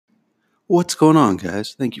What's going on,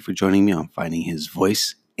 guys? Thank you for joining me on Finding His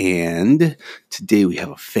Voice. And today we have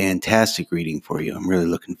a fantastic reading for you. I'm really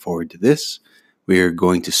looking forward to this. We are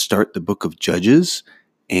going to start the book of Judges,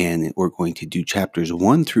 and we're going to do chapters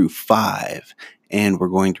 1 through 5. And we're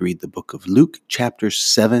going to read the book of Luke, chapter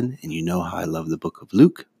 7. And you know how I love the book of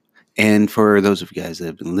Luke. And for those of you guys that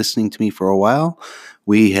have been listening to me for a while,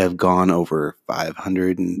 we have gone over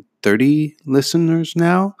 530 listeners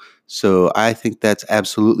now. So I think that's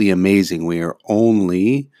absolutely amazing. We are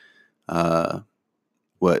only,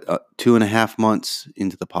 2.5 months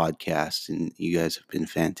into the podcast, and you guys have been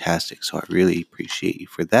fantastic. So I really appreciate you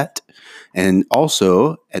for that. And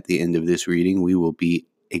also, at the end of this reading, we will be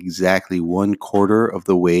exactly 1/4 of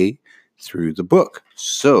the way through the book.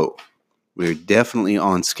 So we're definitely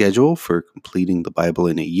on schedule for completing the Bible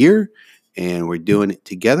in a year, and we're doing it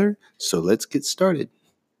together. So let's get started.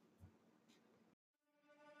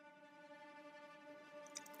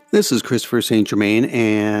 This is Christopher St. Germain,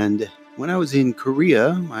 and when I was in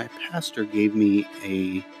Korea, my pastor gave me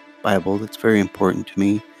a Bible that's very important to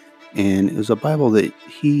me, and it was a Bible that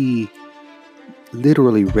he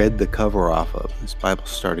literally read the cover off of. This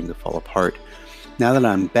Bible's starting to fall apart. Now that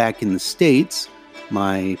I'm back in the States,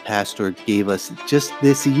 my pastor gave us just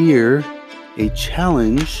this year a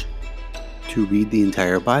challenge to read the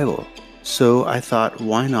entire Bible. So I thought,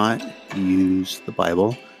 why not use the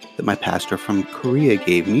Bible that my pastor from Korea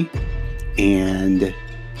gave me? And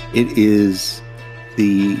it is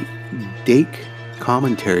the Dake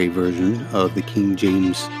commentary version of the King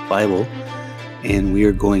James Bible. And we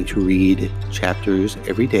are going to read chapters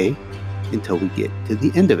every day until we get to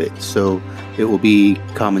the end of it. So it will be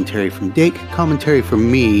commentary from Dake, commentary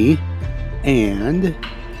from me, and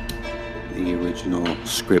the original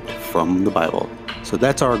script from the Bible. So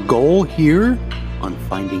that's our goal here on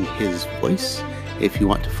Finding His Voice. If you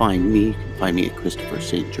want to find me, you can find me at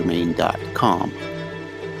ChristopherStGermain.com.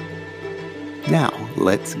 Now,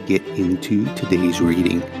 let's get into today's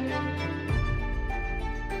reading.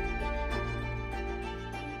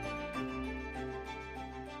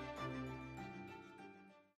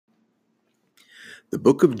 The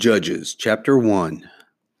Book of Judges, Chapter 1.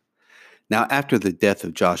 Now after the death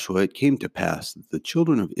of Joshua, it came to pass that the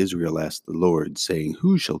children of Israel asked the Lord, saying,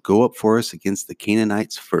 Who shall go up for us against the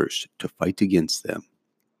Canaanites first, to fight against them?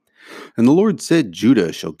 And the Lord said,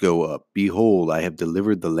 Judah shall go up. Behold, I have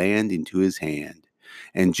delivered the land into his hand.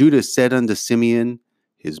 And Judah said unto Simeon,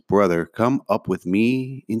 his brother, Come up with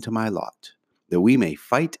me into my lot, that we may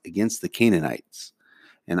fight against the Canaanites.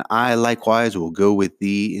 And I likewise will go with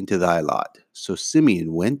thee into thy lot. So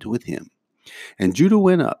Simeon went with him. And Judah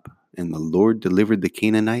went up, and the Lord delivered the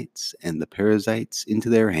Canaanites and the Perizzites into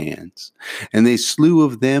their hands. And they slew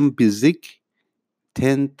of them Bezek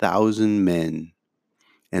 10,000 men.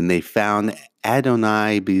 And they found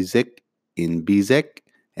Adoni-Bezek in Bezek,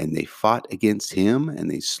 and they fought against him, and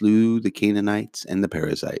they slew the Canaanites and the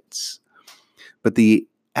Perizzites. But the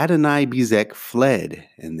Adoni-Bezek fled,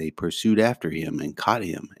 and they pursued after him, and caught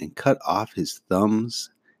him, and cut off his thumbs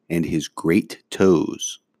and his great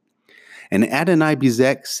toes. And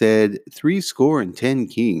Adoni-Bezek said, 70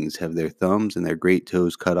 kings have their thumbs and their great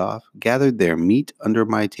toes cut off, gathered their meat under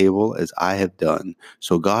my table as I have done,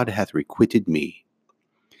 so God hath requited me.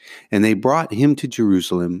 And they brought him to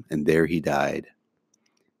Jerusalem, and there he died.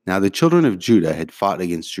 Now the children of Judah had fought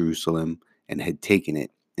against Jerusalem, and had taken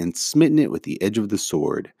it, and smitten it with the edge of the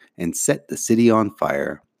sword, and set the city on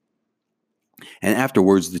fire. And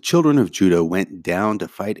afterwards the children of Judah went down to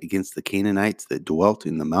fight against the Canaanites that dwelt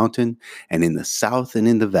in the mountain, and in the south, and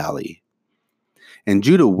in the valley. And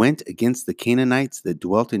Judah went against the Canaanites that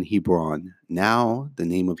dwelt in Hebron, now the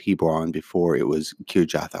name of Hebron, before it was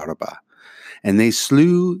Kirjath-Arba. And they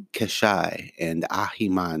slew Keshai, and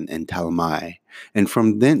Ahiman, and Talmai. And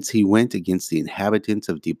from thence he went against the inhabitants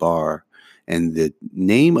of Debar. And the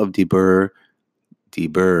name of Debar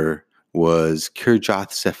was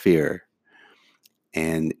Kirjath-Sepher.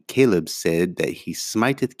 And Caleb said that he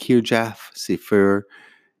smiteth Kirjath-Sepher,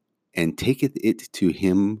 and taketh it to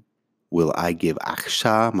him, will I give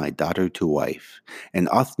Achsah my daughter to wife. And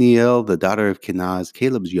Othniel, the daughter of Kenaz,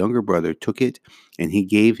 Caleb's younger brother, took it, and he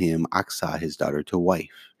gave him Achsah his daughter to wife.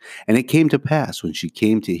 And it came to pass, when she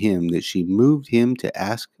came to him, that she moved him to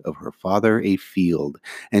ask of her father a field.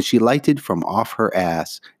 And she lighted from off her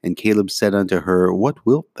ass, and Caleb said unto her, What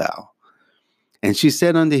wilt thou? And she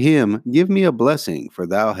said unto him, Give me a blessing, for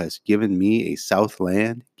thou hast given me a south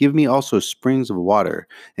land. Give me also springs of water.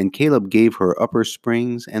 And Caleb gave her upper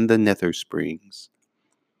springs and the nether springs.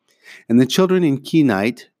 And the children in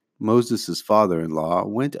Kenite, Moses' father-in-law,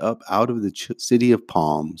 went up out of the city of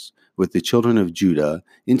palms, with the children of Judah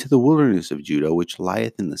into the wilderness of Judah, which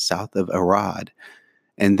lieth in the south of Arad.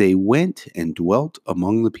 And they went and dwelt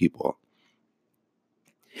among the people.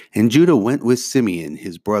 And Judah went with Simeon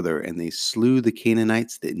his brother, and they slew the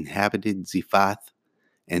Canaanites that inhabited Zephath,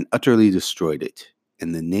 and utterly destroyed it.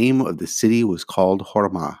 And the name of the city was called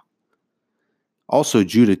Hormah. Also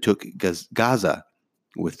Judah took Gaza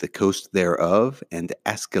with the coast thereof, and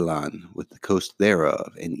Askelon with the coast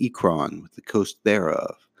thereof, and Ekron with the coast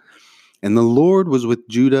thereof. And the Lord was with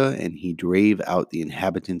Judah, and he drave out the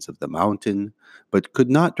inhabitants of the mountain, but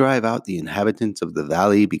could not drive out the inhabitants of the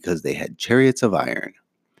valley, because they had chariots of iron.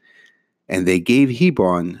 And they gave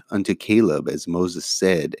Hebron unto Caleb, as Moses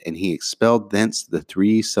said, and he expelled thence the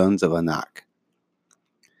 3 sons of Anak.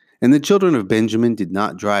 And the children of Benjamin did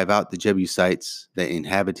not drive out the Jebusites that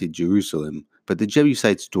inhabited Jerusalem, but the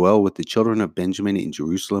Jebusites dwell with the children of Benjamin in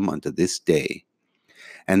Jerusalem unto this day.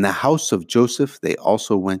 And the house of Joseph they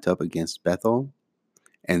also went up against Bethel,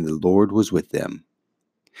 and the Lord was with them.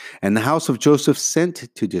 And the house of Joseph sent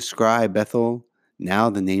to descry Bethel.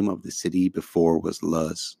 Now the name of the city before was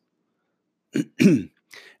Luz.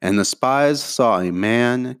 And the spies saw a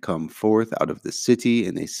man come forth out of the city,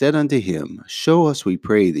 and they said unto him, Show us, we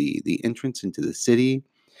pray thee, the entrance into the city,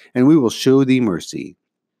 and we will show thee mercy.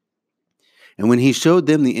 And when he showed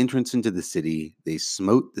them the entrance into the city, they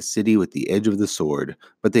smote the city with the edge of the sword,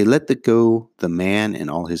 but they let go the man and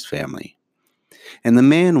all his family. And the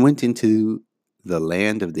man went into the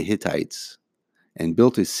land of the Hittites, and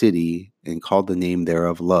built a city, and called the name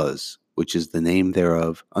thereof Luz, which is the name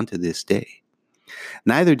thereof unto this day.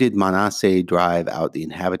 Neither did Manasseh drive out the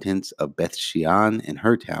inhabitants of Bethshean and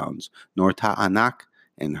her towns, nor Ta'anak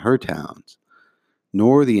and her towns,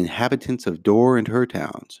 nor the inhabitants of Dor and her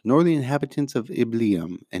towns, nor the inhabitants of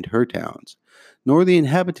Ibleam and her towns, nor the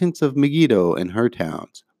inhabitants of Megiddo and her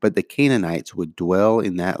towns, but the Canaanites would dwell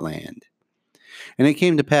in that land. And it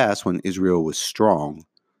came to pass, when Israel was strong,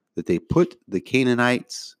 that they put the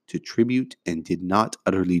Canaanites to tribute, and did not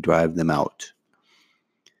utterly drive them out.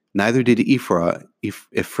 Neither did Ephraim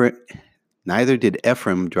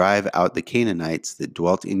drive out the Canaanites that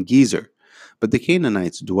dwelt in Gezer, but the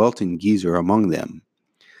Canaanites dwelt in Gezer among them.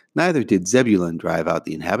 Neither did Zebulun drive out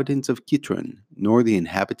the inhabitants of Kitron, nor the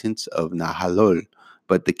inhabitants of Nahalol,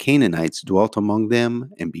 but the Canaanites dwelt among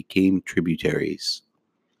them, and became tributaries.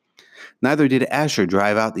 Neither did Asher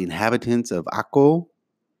drive out the inhabitants of Akko,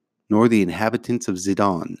 nor the inhabitants of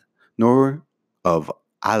Zidon, nor of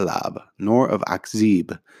Alab, nor of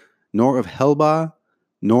Akzib, nor of Helbah,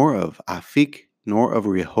 nor of Aphik, nor of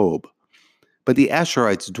Rehob. But the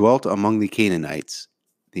Asherites dwelt among the Canaanites,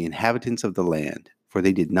 the inhabitants of the land, for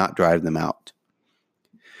they did not drive them out.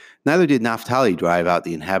 Neither did Naphtali drive out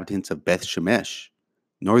the inhabitants of Beth Shemesh,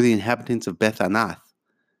 nor the inhabitants of Beth Anath,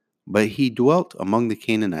 but he dwelt among the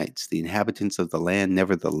Canaanites, the inhabitants of the land.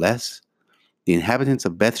 Nevertheless, the inhabitants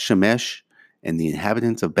of Beth Shemesh and the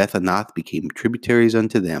inhabitants of Beth Anath became tributaries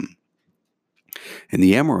unto them. And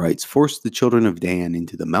the Amorites forced the children of Dan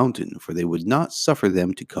into the mountain, for they would not suffer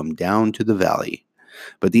them to come down to the valley.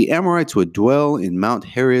 But the Amorites would dwell in Mount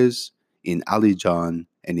Heres, in Alijon,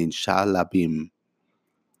 and in Shaalabim.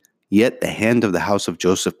 Yet the hand of the house of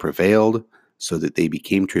Joseph prevailed, so that they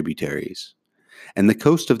became tributaries. And the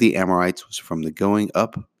coast of the Amorites was from the going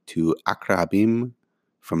up to Akrabim,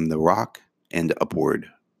 from the rock and upward.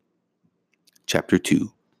 Chapter 2.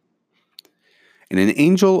 And an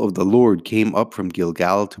angel of the Lord came up from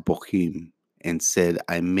Gilgal to Bochim, and said,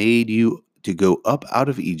 I made you to go up out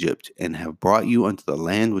of Egypt, and have brought you unto the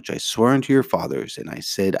land which I swore unto your fathers. And I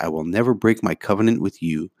said, I will never break my covenant with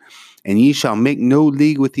you. And ye shall make no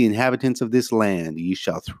league with the inhabitants of this land. Ye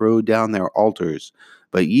shall throw down their altars.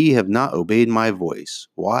 But ye have not obeyed my voice.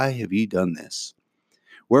 Why have ye done this?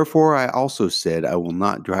 Wherefore I also said, I will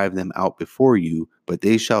not drive them out before you, but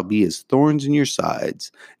they shall be as thorns in your sides,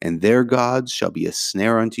 and their gods shall be a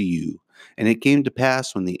snare unto you. And it came to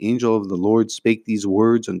pass, when the angel of the Lord spake these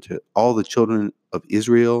words unto all the children of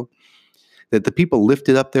Israel, that the people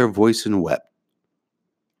lifted up their voice and wept.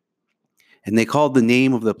 And they called the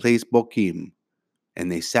name of the place Bochim, and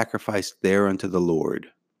they sacrificed there unto the Lord.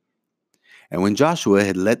 And when Joshua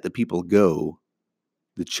had let the people go,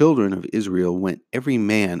 the children of Israel went every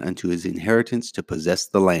man unto his inheritance to possess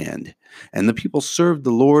the land. And the people served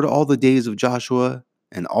the Lord all the days of Joshua,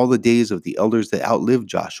 and all the days of the elders that outlived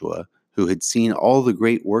Joshua, who had seen all the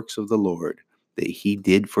great works of the Lord that he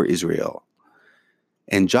did for Israel.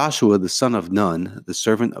 And Joshua the son of Nun, the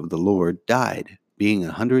servant of the Lord, died, being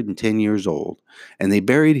 110 years old. And they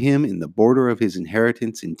buried him in the border of his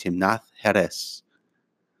inheritance in Timnath-Heres,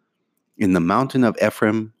 in the mountain of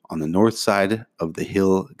Ephraim, on the north side of the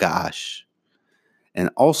hill Gaash. And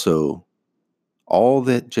also all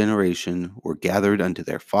that generation were gathered unto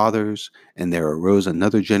their fathers, and there arose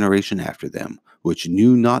another generation after them, which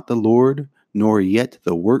knew not the Lord, nor yet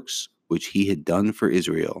the works which he had done for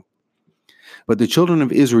Israel. But the children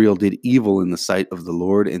of Israel did evil in the sight of the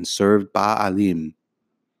Lord, and served Baalim.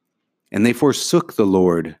 And they forsook the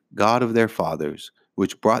Lord, God of their fathers,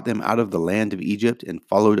 which brought them out of the land of Egypt, and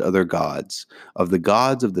followed other gods, of the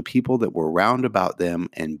gods of the people that were round about them,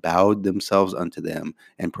 and bowed themselves unto them,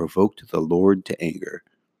 and provoked the Lord to anger.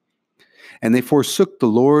 And they forsook the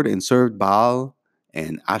Lord, and served Baal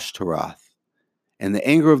and Ashtaroth. And the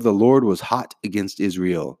anger of the Lord was hot against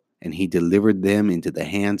Israel, and he delivered them into the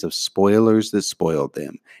hands of spoilers that spoiled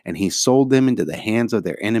them, and he sold them into the hands of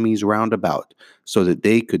their enemies round about, so that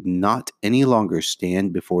they could not any longer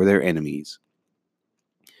stand before their enemies.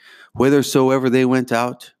 Whithersoever they went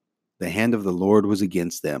out, the hand of the Lord was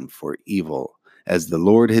against them for evil, as the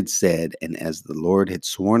Lord had said, and as the Lord had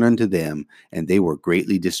sworn unto them, and they were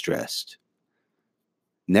greatly distressed.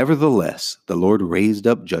 Nevertheless, the Lord raised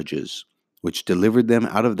up judges, which delivered them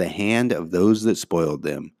out of the hand of those that spoiled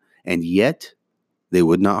them. And yet they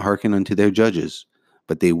would not hearken unto their judges,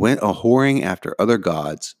 but they went a-whoring after other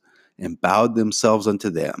gods, and bowed themselves unto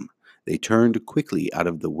them. They turned quickly out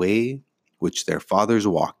of the way which their fathers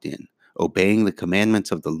walked in, obeying the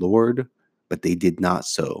commandments of the Lord, but they did not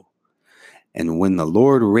so. And when the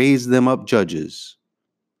Lord raised them up judges,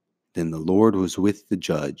 then the Lord was with the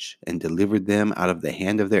judge, and delivered them out of the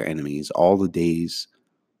hand of their enemies all the days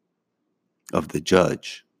of the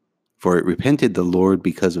judge. For it repented the Lord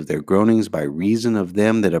because of their groanings by reason of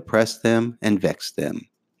them that oppressed them and vexed them.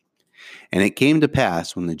 And it came to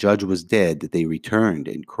pass, when the judge was dead, that they returned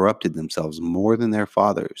and corrupted themselves more than their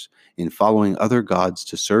fathers, in following other gods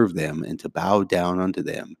to serve them and to bow down unto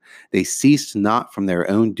them. They ceased not from their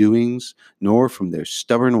own doings, nor from their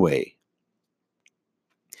stubborn way.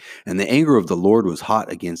 And the anger of the Lord was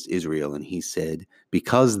hot against Israel, and he said,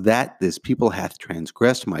 Because that this people hath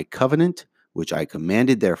transgressed my covenant, which I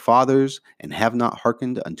commanded their fathers, and have not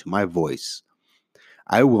hearkened unto my voice,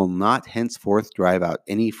 I will not henceforth drive out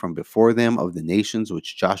any from before them of the nations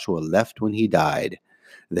which Joshua left when he died,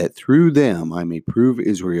 that through them I may prove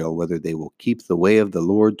Israel whether they will keep the way of the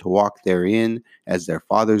Lord to walk therein, as their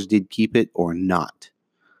fathers did keep it, or not.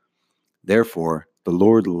 Therefore the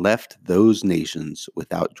Lord left those nations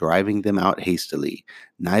without driving them out hastily,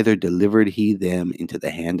 neither delivered he them into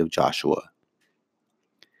the hand of Joshua.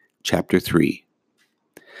 Chapter 3.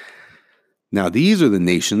 Now these are the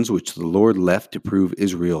nations which the Lord left to prove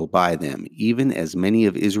Israel by them, even as many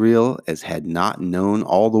of Israel as had not known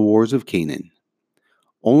all the wars of Canaan,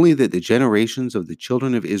 only that the generations of the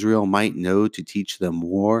children of Israel might know to teach them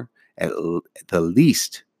war, at the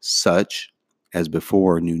least such as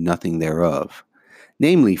before knew nothing thereof,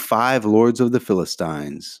 namely 5 lords of the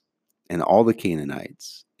Philistines, and all the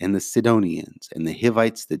Canaanites, and the Sidonians, and the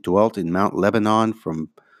Hivites that dwelt in Mount Lebanon, from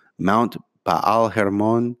Mount Baal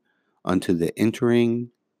Hermon unto the entering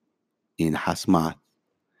in Hasmath.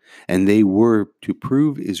 And they were to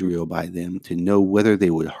prove Israel by them, to know whether they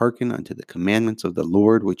would hearken unto the commandments of the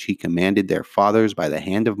Lord, which he commanded their fathers by the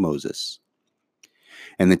hand of Moses.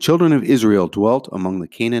 And the children of Israel dwelt among the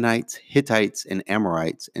Canaanites, Hittites, and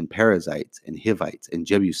Amorites, and Perizzites, and Hivites, and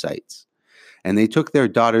Jebusites. And they took their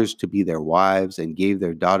daughters to be their wives, and gave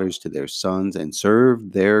their daughters to their sons, and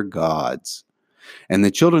served their gods. And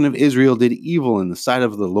the children of Israel did evil in the sight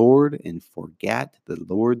of the Lord, and forgat the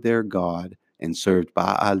Lord their God, and served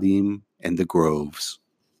Baalim and the groves.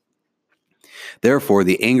 Therefore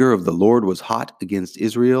the anger of the Lord was hot against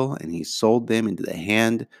Israel, and he sold them into the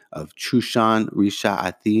hand of Chushan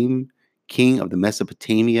Rishathaim, king of the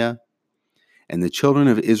Mesopotamia. And the children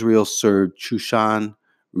of Israel served Chushan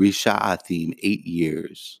Rishathaim 8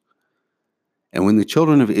 years. And when the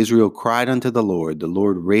children of Israel cried unto the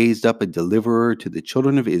Lord raised up a deliverer to the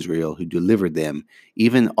children of Israel, who delivered them,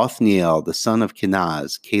 even Othniel the son of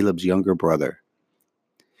Kenaz, Caleb's younger brother.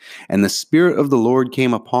 And the Spirit of the Lord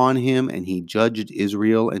came upon him, and he judged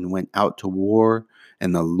Israel, and went out to war.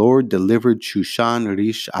 And the Lord delivered Chushan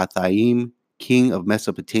Rishathaim, king of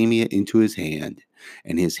Mesopotamia, into his hand.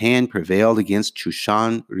 And his hand prevailed against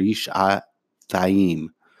Chushan Rishathaim.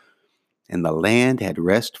 And the land had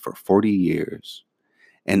rest for 40 years.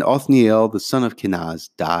 And Othniel the son of Kenaz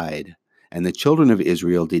died. And the children of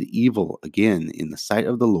Israel did evil again in the sight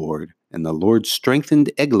of the Lord. And the Lord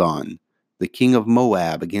strengthened Eglon, the king of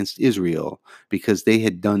Moab, against Israel, because they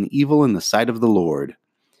had done evil in the sight of the Lord.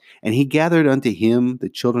 And he gathered unto him the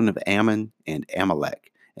children of Ammon and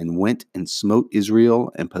Amalek, and went and smote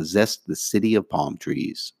Israel, and possessed the city of palm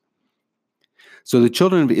trees. So the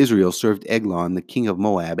children of Israel served Eglon, the king of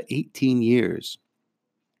Moab, 18 years.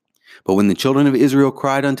 But when the children of Israel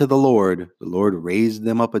cried unto the Lord raised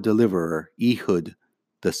them up a deliverer, Ehud,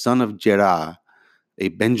 the son of Jerah, a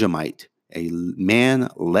Benjamite, a man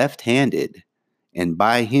left-handed. And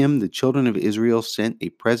by him the children of Israel sent a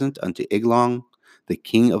present unto Eglon, the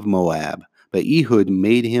king of Moab. But Ehud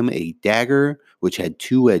made him a dagger which had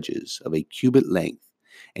 2 edges of a cubit length,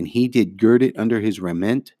 and he did gird it under his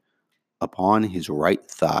raiment upon his right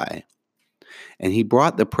thigh. And he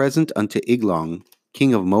brought the present unto Eglon,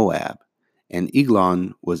 king of Moab. And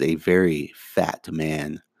Eglon was a very fat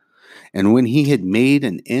man. And when he had made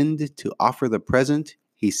an end to offer the present,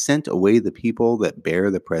 he sent away the people that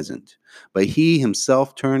bare the present. But he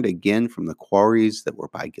himself turned again from the quarries that were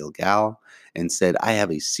by Gilgal, and said, I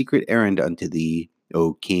have a secret errand unto thee,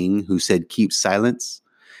 O king, who said, Keep silence.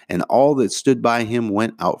 And all that stood by him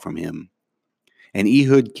went out from him. And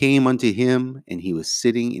Ehud came unto him, and he was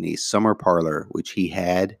sitting in a summer parlor, which he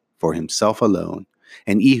had for himself alone.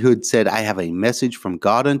 And Ehud said, I have a message from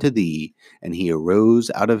God unto thee. And he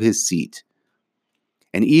arose out of his seat.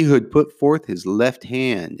 And Ehud put forth his left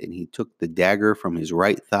hand, and he took the dagger from his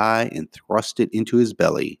right thigh, and thrust it into his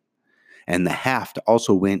belly. And the haft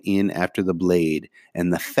also went in after the blade,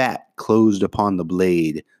 and the fat closed upon the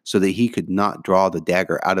blade, so that he could not draw the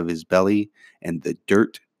dagger out of his belly, and the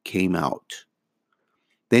dirt came out.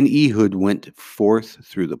 Then Ehud went forth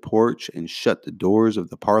through the porch, and shut the doors of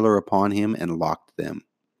the parlor upon him, and locked them.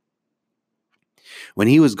 When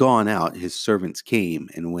he was gone out, his servants came,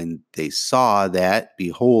 and when they saw that,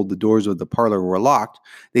 behold, the doors of the parlor were locked,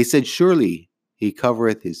 they said, Surely he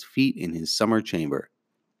covereth his feet in his summer chamber.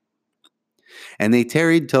 And they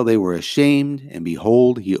tarried till they were ashamed, and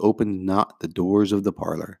behold, he opened not the doors of the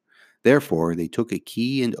parlor. Therefore they took a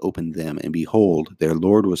key and opened them, and behold, their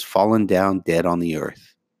lord was fallen down dead on the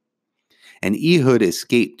earth. And Ehud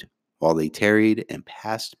escaped while they tarried, and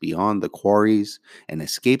passed beyond the quarries, and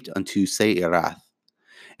escaped unto Seirath.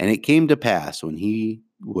 And it came to pass, when he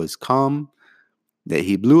was come, that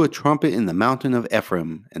he blew a trumpet in the mountain of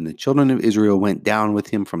Ephraim, and the children of Israel went down with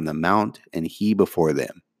him from the mount, and he before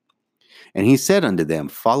them. And he said unto them,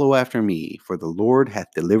 Follow after me, for the Lord hath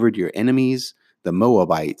delivered your enemies, the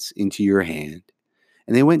Moabites, into your hand.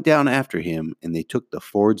 And they went down after him, and they took the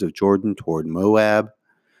fords of Jordan toward Moab,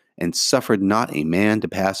 and suffered not a man to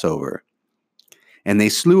pass over. And they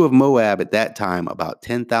slew of Moab at that time about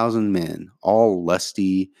 10,000 men, all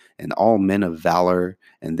lusty, and all men of valor,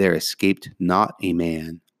 and there escaped not a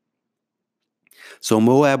man. So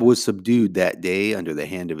Moab was subdued that day under the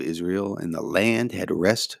hand of Israel, and the land had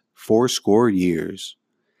rest 80 years.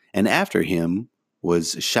 And after him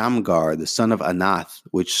was Shamgar the son of Anath,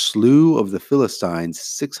 which slew of the Philistines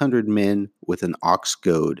 600 men with an ox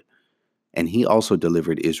goad, and he also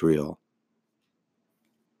delivered Israel.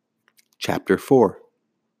 Chapter 4.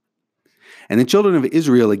 And the children of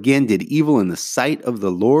Israel again did evil in the sight of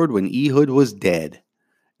the Lord when Ehud was dead.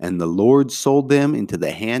 And the Lord sold them into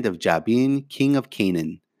the hand of Jabin, king of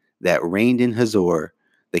Canaan, that reigned in Hazor,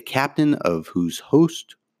 the captain of whose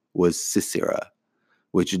host was Sisera,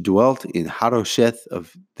 which dwelt in Harosheth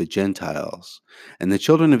of the Gentiles. And the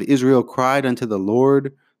children of Israel cried unto the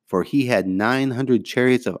Lord, for he had 900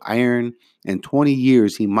 chariots of iron, and 20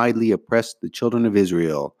 years he mightily oppressed the children of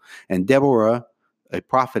Israel. And Deborah, a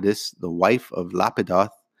prophetess, the wife of Lapidoth,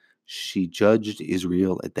 she judged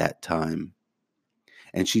Israel at that time.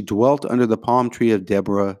 And she dwelt under the palm tree of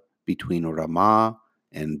Deborah between Ramah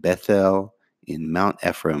and Bethel in Mount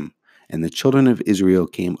Ephraim. And the children of Israel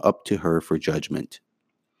came up to her for judgment.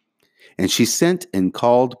 And she sent and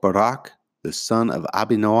called Barak, the son of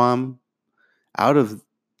Abinoam, out of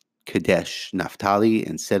Kadesh, Naphtali,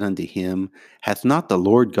 and said unto him, Hath not the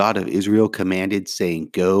Lord God of Israel commanded, saying,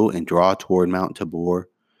 Go and draw toward Mount Tabor,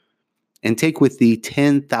 and take with thee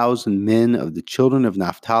 10,000 men of the children of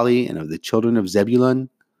Naphtali and of the children of Zebulun?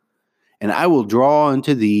 And I will draw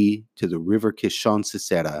unto thee to the river Kishon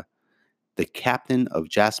Sisera, the captain of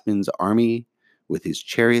Jaspin's army, with his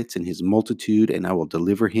chariots and his multitude, and I will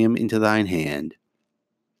deliver him into thine hand.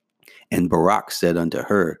 And Barak said unto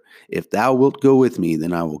her, If thou wilt go with me,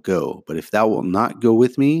 then I will go. But if thou wilt not go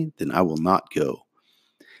with me, then I will not go.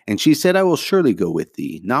 And she said, I will surely go with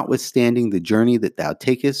thee, notwithstanding the journey that thou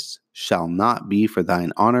takest shall not be for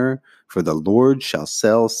thine honor, for the Lord shall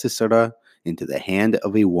sell Sisera into the hand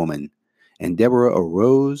of a woman. And Deborah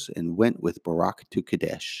arose and went with Barak to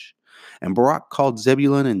Kadesh. And Barak called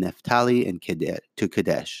Zebulun and Naphtali and to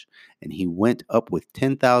Kadesh, and he went up with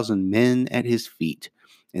 10,000 men at his feet.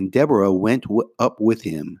 And Deborah went up with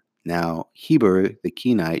him. Now Heber the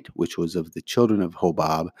Kenite, which was of the children of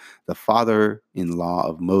Hobab, the father-in-law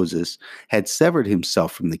of Moses, had severed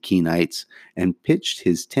himself from the Kenites, and pitched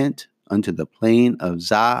his tent unto the plain of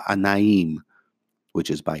Zaanaim,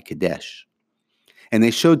 which is by Kadesh. And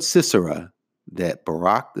they showed Sisera that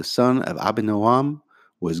Barak the son of Abinoam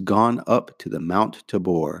was gone up to the Mount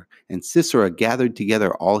Tabor, and Sisera gathered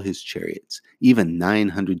together all his chariots, even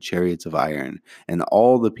 900 chariots of iron, and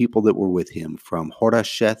all the people that were with him, from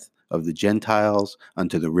Horasheth of the Gentiles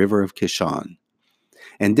unto the river of Kishon.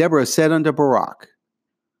 And Deborah said unto Barak,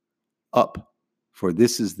 Up, for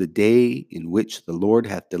this is the day in which the Lord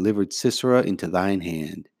hath delivered Sisera into thine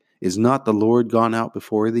hand. Is not the Lord gone out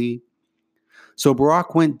before thee? So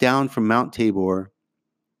Barak went down from Mount Tabor,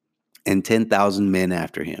 and 10,000 men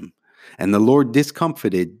after him. And the Lord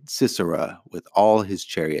discomfited Sisera with all his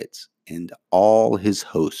chariots and all his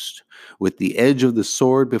host with the edge of the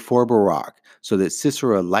sword before Barak, so that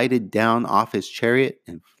Sisera lighted down off his chariot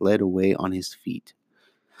and fled away on his feet.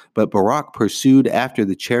 But Barak pursued after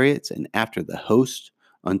the chariots and after the host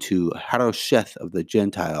unto Harosheth of the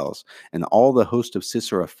Gentiles, and all the host of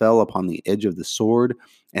Sisera fell upon the edge of the sword,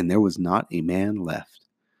 and there was not a man left.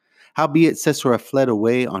 Howbeit Sisera fled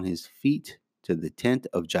away on his feet to the tent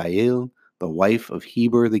of Jael, the wife of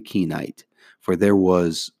Heber the Kenite, for there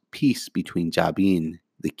was peace between Jabin,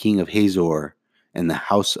 the king of Hazor, and the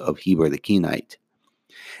house of Heber the Kenite.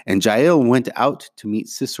 And Jael went out to meet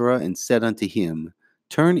Sisera and said unto him,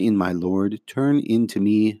 Turn in, my lord, turn in to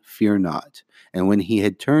me, fear not. And when he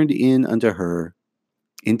had turned in unto her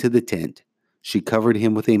into the tent, she covered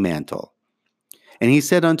him with a mantle. And he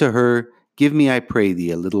said unto her, Give me, I pray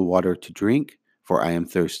thee, a little water to drink, for I am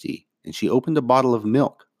thirsty. And she opened a bottle of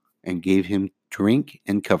milk, and gave him drink,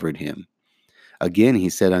 and covered him. Again he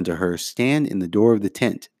said unto her, Stand in the door of the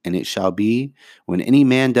tent, and it shall be, when any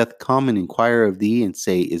man doth come and inquire of thee, and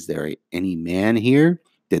say, Is there any man here?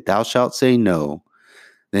 That thou shalt say, No.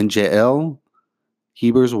 Then Jael,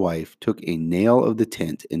 Heber's wife, took a nail of the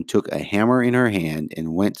tent, and took a hammer in her hand,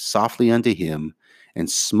 and went softly unto him, and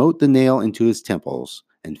smote the nail into his temples,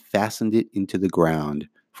 and fastened it into the ground,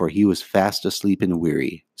 for he was fast asleep and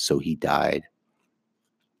weary, so he died.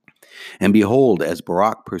 And behold, as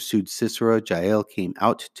Barak pursued Sisera, Jael came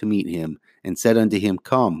out to meet him, and said unto him,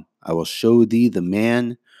 Come, I will show thee the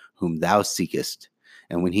man whom thou seekest.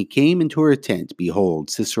 And when he came into her tent, behold,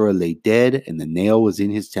 Sisera lay dead, and the nail was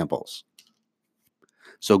in his temples.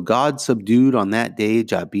 So God subdued on that day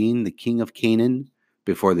Jabin, the king of Canaan,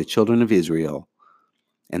 before the children of Israel.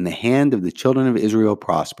 And the hand of the children of Israel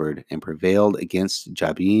prospered and prevailed against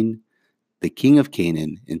Jabin, the king of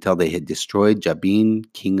Canaan, until they had destroyed Jabin,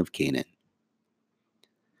 king of Canaan.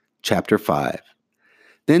 Chapter 5.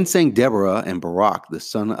 Then sang Deborah and Barak, the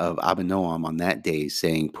son of Abinoam, on that day,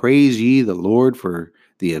 saying, Praise ye the Lord for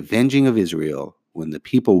the avenging of Israel, when the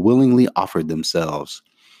people willingly offered themselves.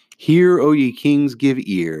 Hear, O ye kings, give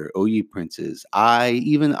ear, O ye princes. I,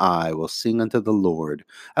 even I, will sing unto the Lord.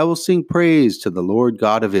 I will sing praise to the Lord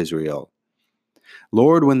God of Israel.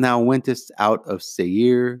 Lord, when thou wentest out of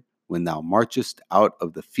Seir, when thou marchest out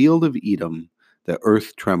of the field of Edom, the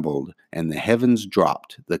earth trembled, and the heavens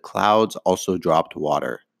dropped, the clouds also dropped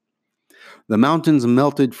water. The mountains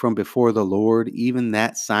melted from before the Lord, even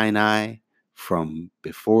that Sinai from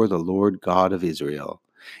before the Lord God of Israel.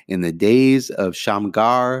 In the days of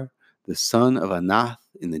Shamgar, the son of Anath,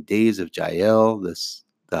 in the days of Jael,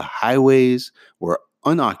 the highways were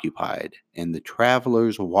unoccupied, and the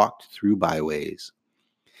travelers walked through byways.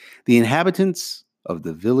 The inhabitants of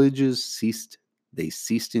the villages ceased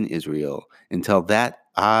in Israel, until that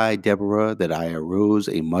I, Deborah, that I arose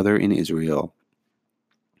a mother in Israel.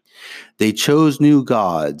 They chose new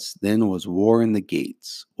gods, then was war in the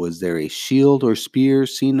gates. Was there a shield or spear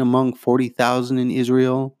seen among 40,000 in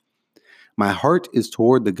Israel? My heart is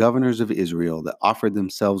toward the governors of Israel that offered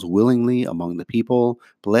themselves willingly among the people.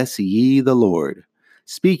 Bless ye the Lord.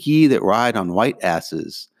 Speak ye that ride on white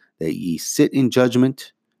asses, that ye sit in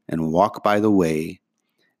judgment and walk by the way.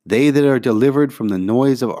 They that are delivered from the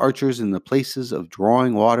noise of archers in the places of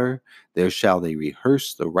drawing water, there shall they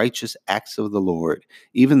rehearse the righteous acts of the Lord,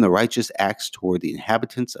 even the righteous acts toward the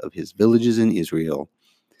inhabitants of his villages in Israel.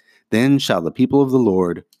 Then shall the people of the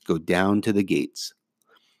Lord go down to the gates.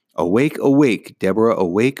 Awake, awake, Deborah,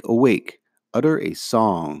 awake, awake. Utter a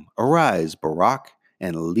song. Arise, Barak,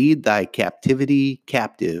 and lead thy captivity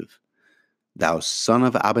captive, thou son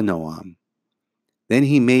of Abinoam. Then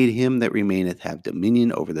he made him that remaineth have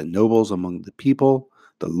dominion over the nobles among the people.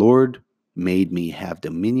 The Lord made me have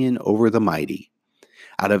dominion over the mighty.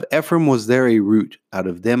 Out of Ephraim was there a root, out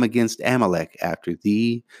of them against Amalek after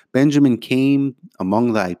thee. Benjamin came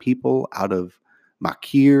among thy people, out of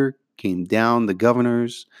Machir came down the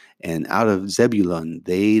governors, and out of Zebulun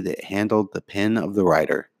they that handled the pen of the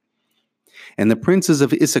writer. And the princes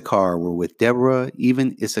of Issachar were with Deborah,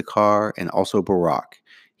 even Issachar and also Barak.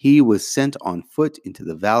 He was sent on foot into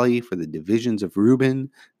the valley for the divisions of Reuben.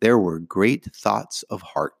 There were great thoughts of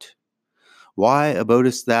heart. Why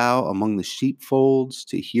abodest thou among the sheepfolds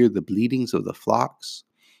to hear the bleatings of the flocks?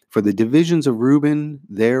 For the divisions of Reuben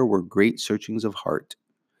there were great searchings of heart.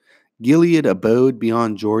 Gilead abode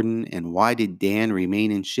beyond Jordan, and why did Dan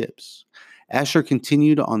remain in ships? Asher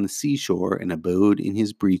continued on the seashore and abode in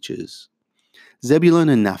his breaches. Zebulun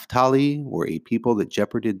and Naphtali were a people that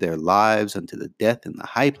jeoparded their lives unto the death in the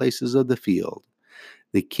high places of the field.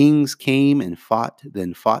 The kings came and fought,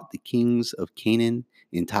 then fought the kings of Canaan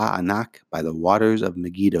in Ta'anak by the waters of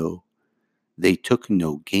Megiddo. They took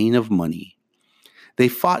no gain of money. They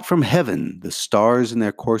fought from heaven. The stars in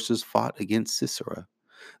their courses fought against Sisera.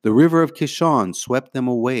 The river of Kishon swept them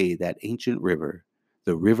away, that ancient river,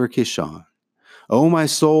 the river Kishon. O my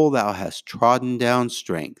soul, thou hast trodden down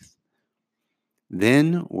strength.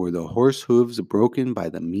 Then were the horse hooves broken by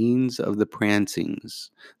the means of the prancings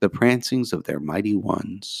of their mighty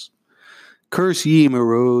ones. Curse ye,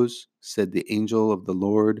 Meroz, said the angel of the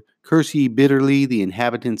Lord. Curse ye bitterly the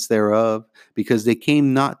inhabitants thereof, because they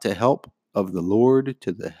came not to help of the Lord,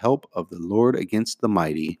 to the help of the Lord against the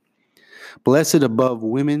mighty. Blessed above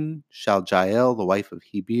women shall Jael, the wife of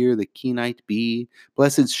Heber the Kenite, be.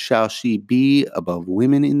 Blessed shall she be above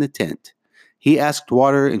women in the tent. He asked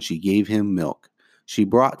water, and she gave him milk. She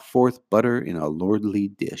brought forth butter in a lordly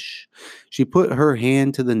dish. She put her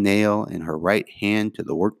hand to the nail, and her right hand to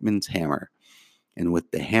the workman's hammer. And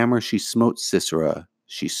with the hammer she smote Sisera.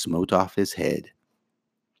 She smote off his head.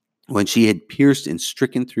 When she had pierced and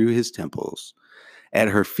stricken through his temples, at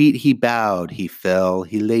her feet he bowed, he fell.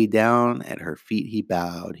 He lay down, at her feet he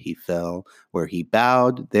bowed, he fell. Where he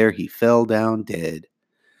bowed, there he fell down dead.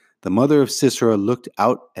 The mother of Sisera looked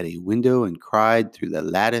out at a window and cried through the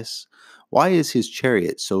lattice, Why is his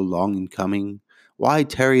chariot so long in coming? Why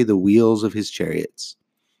tarry the wheels of his chariots?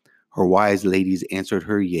 Her wise ladies answered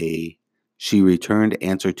her, Yea. She returned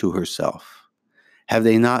answer to herself. Have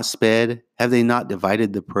they not sped? Have they not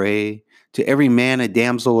divided the prey? To every man a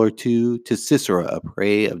damsel or two, to Sisera a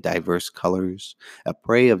prey of diverse colors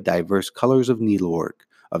of needlework,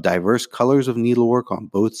 on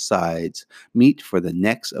both sides, meat for the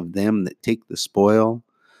necks of them that take the spoil.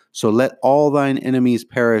 So let all thine enemies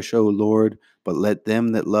perish, O Lord, but let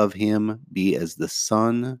them that love him be as the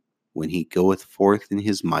sun when he goeth forth in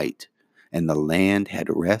his might. And the land had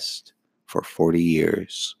rest for 40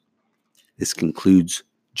 years. This concludes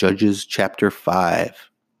Judges chapter 5.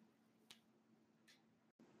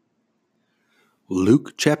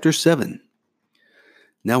 Luke chapter 7.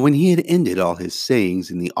 Now when he had ended all his sayings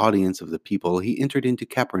in the audience of the people, he entered into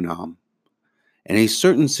Capernaum. And a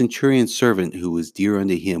certain centurion's servant who was dear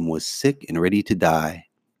unto him was sick and ready to die.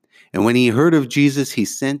 And when he heard of Jesus, he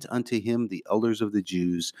sent unto him the elders of the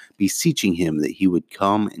Jews, beseeching him that he would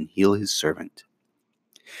come and heal his servant.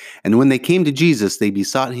 And when they came to Jesus, they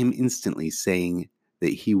besought him instantly, saying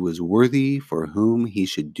that he was worthy for whom he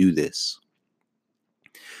should do this.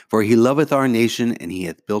 For he loveth our nation, and he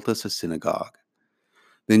hath built us a synagogue.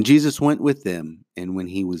 Then Jesus went with them, and when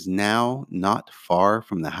he was now not far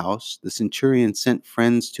from the house, the centurion sent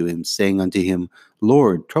friends to him, saying unto him,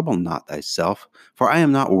 Lord, trouble not thyself, for I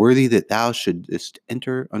am not worthy that thou shouldest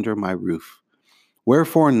enter under my roof.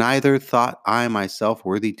 Wherefore neither thought I myself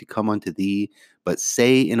worthy to come unto thee, but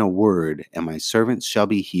say in a word, and my servant shall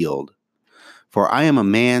be healed. For I am a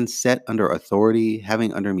man set under authority,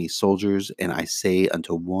 having under me soldiers, and I say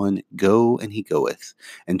unto one, Go, and he goeth,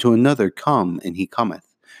 and to another, Come, and he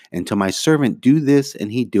cometh, and to my servant, Do this,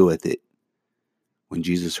 and he doeth it. When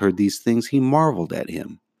Jesus heard these things, he marveled at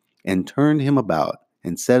him, and turned him about,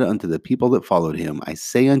 and said unto the people that followed him, I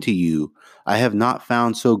say unto you, I have not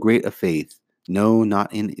found so great a faith, no,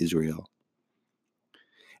 not in Israel.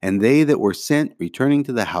 And they that were sent, returning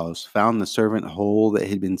to the house, found the servant whole that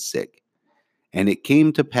had been sick. And it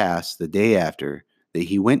came to pass the day after that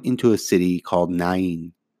he went into a city called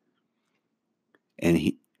Nain.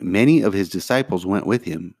 And many of his disciples went with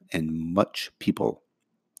him, and much people.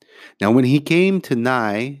 Now when he came to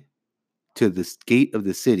nigh to the gate of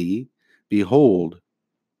the city, behold,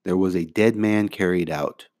 there was a dead man carried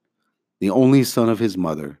out, the only son of his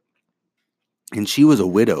mother. And she was a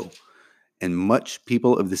widow, and much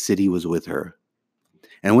people of the city was with her.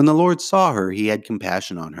 And when the Lord saw her, he had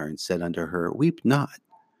compassion on her, and said unto her, Weep not.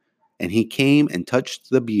 And he came and touched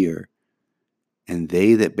the bier, and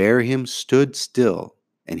they that bare him stood still.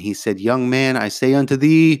 And he said, Young man, I say unto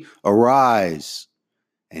thee, arise.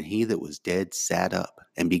 And he that was dead sat up,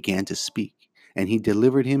 and began to speak, and he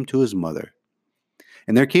delivered him to his mother.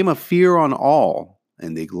 And there came a fear on all,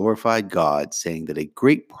 and they glorified God, saying that a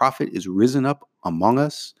great prophet is risen up among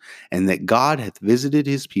us, and that God hath visited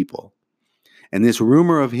his people. And this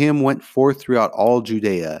rumor of him went forth throughout all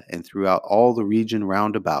Judea, and throughout all the region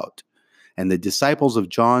round about. And the disciples of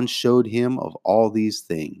John showed him of all these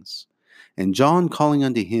things. And John, calling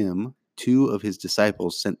unto him 2 of his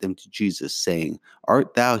disciples, sent them to Jesus, saying,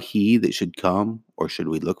 Art thou he that should come, or should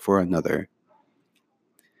we look for another?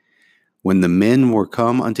 When the men were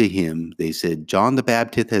come unto him, they said, John the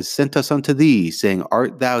Baptist has sent us unto thee, saying,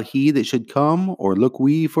 Art thou he that should come, or look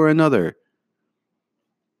we for another?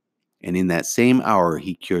 And in that same hour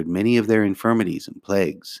he cured many of their infirmities and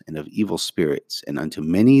plagues, and of evil spirits, and unto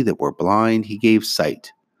many that were blind he gave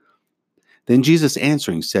sight. Then Jesus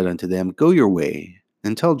answering said unto them, Go your way,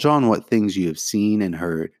 and tell John what things you have seen and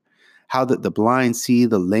heard, how that the blind see,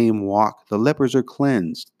 the lame walk, the lepers are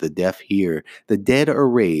cleansed, the deaf hear, the dead are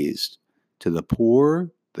raised, to the poor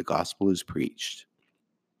the gospel is preached.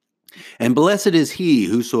 And blessed is he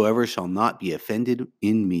whosoever shall not be offended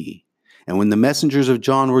in me. And when the messengers of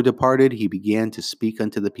John were departed, he began to speak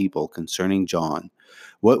unto the people concerning John.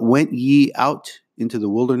 What went ye out into the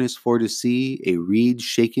wilderness for to see? A reed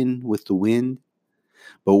shaken with the wind?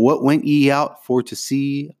 But what went ye out for to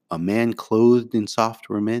see? A man clothed in soft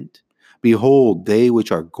raiment? Behold, they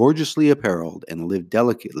which are gorgeously apparelled and live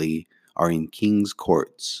delicately are in king's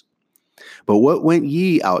courts. But what went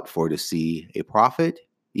ye out for to see? A prophet?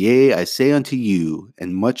 Yea, I say unto you,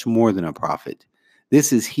 and much more than a prophet.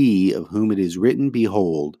 This is he of whom it is written,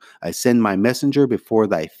 Behold, I send my messenger before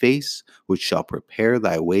thy face, which shall prepare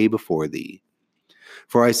thy way before thee.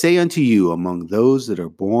 For I say unto you, among those that are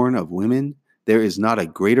born of women, there is not a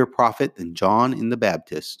greater prophet than John in the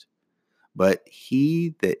Baptist. But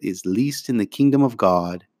he that is least in the kingdom of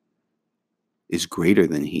God is greater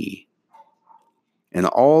than he. And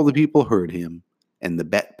all the people heard him, and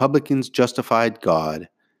the publicans justified God,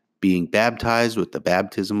 being baptized with the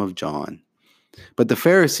baptism of John. But the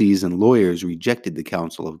Pharisees and lawyers rejected the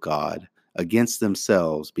counsel of God against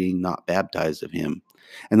themselves, being not baptized of him.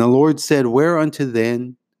 And the Lord said, Whereunto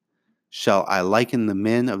then shall I liken the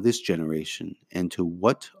men of this generation, and to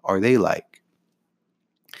what are they like?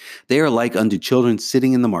 They are like unto children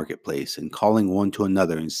sitting in the marketplace, and calling one to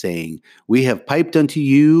another, and saying, We have piped unto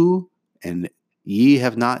you, and ye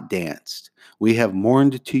have not danced. We have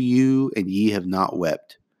mourned to you, and ye have not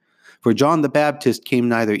wept. For John the Baptist came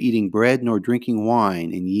neither eating bread nor drinking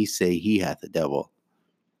wine, and ye say he hath a devil.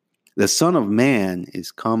 The Son of Man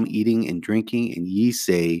is come eating and drinking, and ye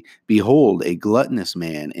say, Behold, a gluttonous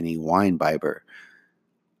man and a winebibber,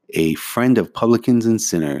 a friend of publicans and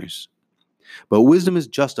sinners. But wisdom is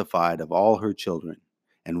justified of all her children.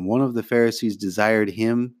 And one of the Pharisees desired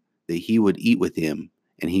him that he would eat with him.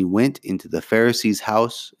 And he went into the Pharisee's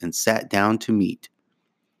house and sat down to meat.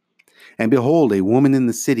 And behold, a woman in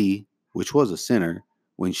the city, which was a sinner,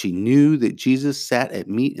 when she knew that Jesus sat at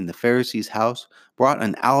meat in the Pharisee's house, brought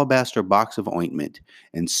an alabaster box of ointment,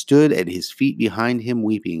 and stood at his feet behind him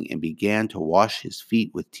weeping, and began to wash his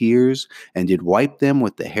feet with tears, and did wipe them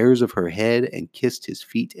with the hairs of her head, and kissed his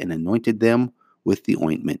feet, and anointed them with the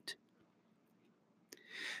ointment.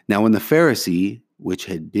 Now when the Pharisee, which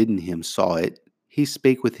had bidden him, saw it, he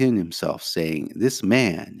spake within himself, saying, This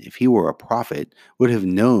man, if he were a prophet, would have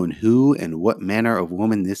known who and what manner of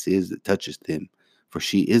woman this is that toucheth him, for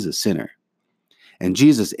she is a sinner. And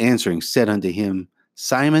Jesus answering said unto him,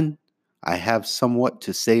 Simon, I have somewhat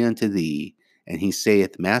to say unto thee. And he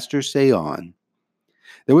saith, Master, say on.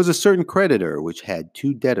 There was a certain creditor which had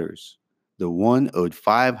 2 debtors. The one owed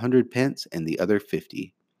 500 pence, and the other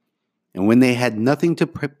 50. And when they had nothing to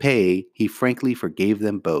pay, he frankly forgave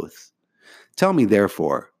them both. Tell me,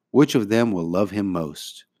 therefore, which of them will love him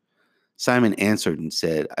most? Simon answered and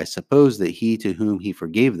said, I suppose that he to whom he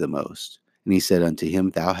forgave the most. And he said unto him,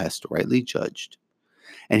 Thou hast rightly judged.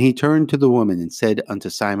 And he turned to the woman and said unto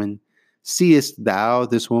Simon, Seest thou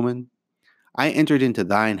this woman? I entered into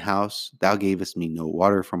thine house, thou gavest me no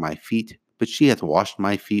water for my feet, but she hath washed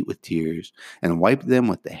my feet with tears, and wiped them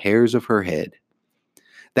with the hairs of her head.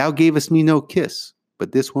 Thou gavest me no kiss,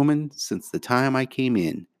 but this woman, since the time I came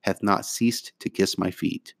in, hath not ceased to kiss my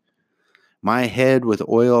feet. My head with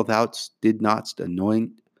oil thou did not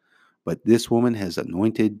anoint, but this woman has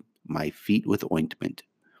anointed my feet with ointment.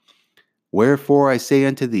 Wherefore I say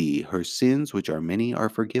unto thee, her sins, which are many, are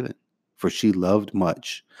forgiven, for she loved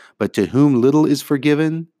much. But to whom little is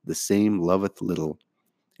forgiven, the same loveth little.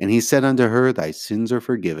 And he said unto her, Thy sins are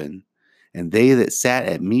forgiven. And they that sat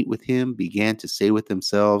at meat with him began to say with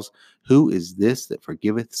themselves, Who is this that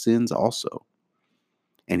forgiveth sins also?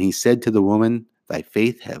 And he said to the woman, Thy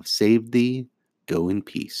faith hath saved thee. Go in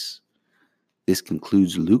peace. This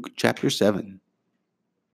concludes Luke chapter 7.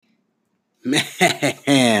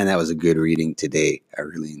 Man, that was a good reading today. I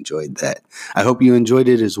really enjoyed that. I hope you enjoyed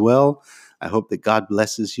it as well. I hope that God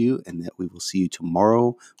blesses you and that we will see you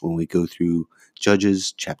tomorrow when we go through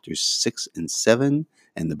Judges chapters 6 and 7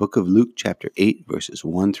 and the book of Luke chapter 8 verses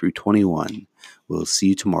 1 through 21. We'll see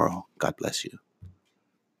you tomorrow. God bless you.